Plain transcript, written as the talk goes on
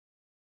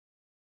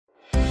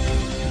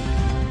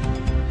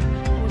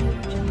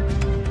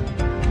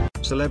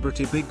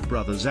celebrity Big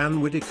Brother's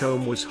Anne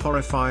Widdecombe was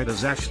horrified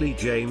as Ashley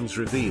James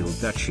revealed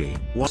that she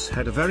once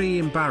had a very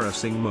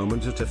embarrassing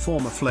moment at a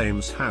former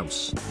Flames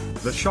house.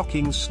 The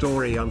shocking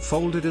story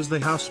unfolded as the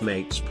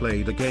housemates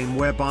played a game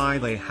whereby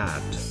they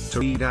had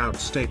to read out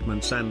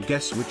statements and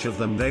guess which of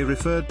them they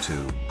referred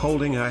to.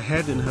 Holding her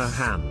head in her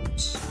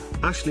hands,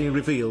 Ashley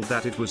revealed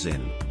that it was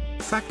in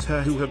fact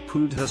her who had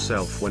pooed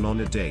herself when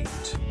on a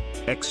date.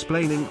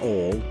 Explaining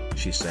all,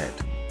 she said,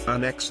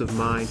 "An ex of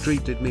mine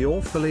treated me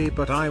awfully,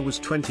 but I was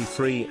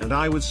 23 and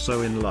I was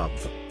so in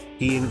love.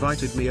 He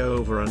invited me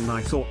over and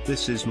I thought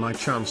this is my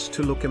chance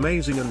to look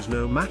amazing and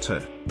no matter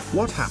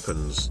what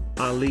happens,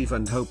 I'll leave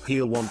and hope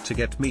he'll want to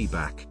get me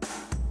back.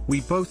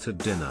 We both had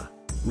dinner,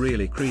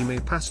 really creamy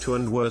pasta,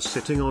 and were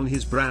sitting on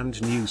his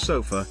brand new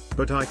sofa,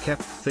 but I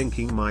kept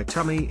thinking my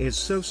tummy is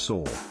so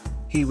sore.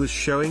 He was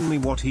showing me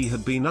what he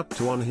had been up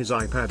to on his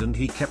iPad and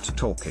he kept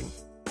talking."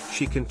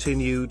 She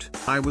continued,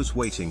 "I was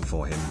waiting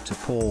for him to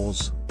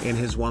pause, in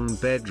his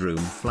one-bedroom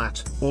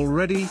flat,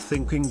 already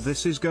thinking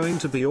this is going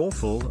to be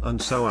awful,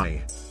 and so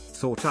I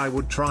thought I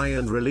would try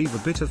and relieve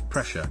a bit of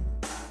pressure.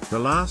 The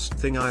last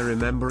thing I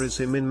remember is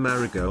him in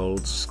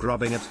marigolds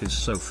scrubbing at his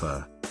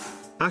sofa."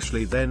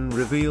 Ashley then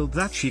revealed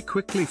that she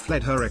quickly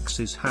fled her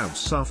ex's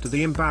house after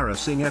the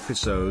embarrassing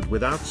episode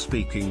without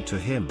speaking to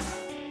him.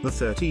 The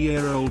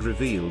 30-year-old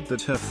revealed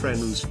that her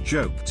friends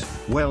joked,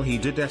 "Well, he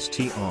did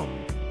st on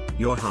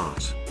your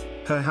heart."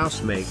 Her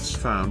housemates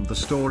found the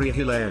story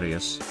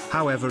hilarious,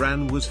 however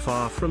Anne was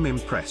far from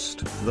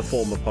impressed. The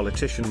former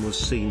politician was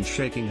seen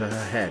shaking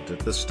her head at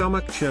the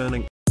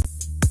stomach-churning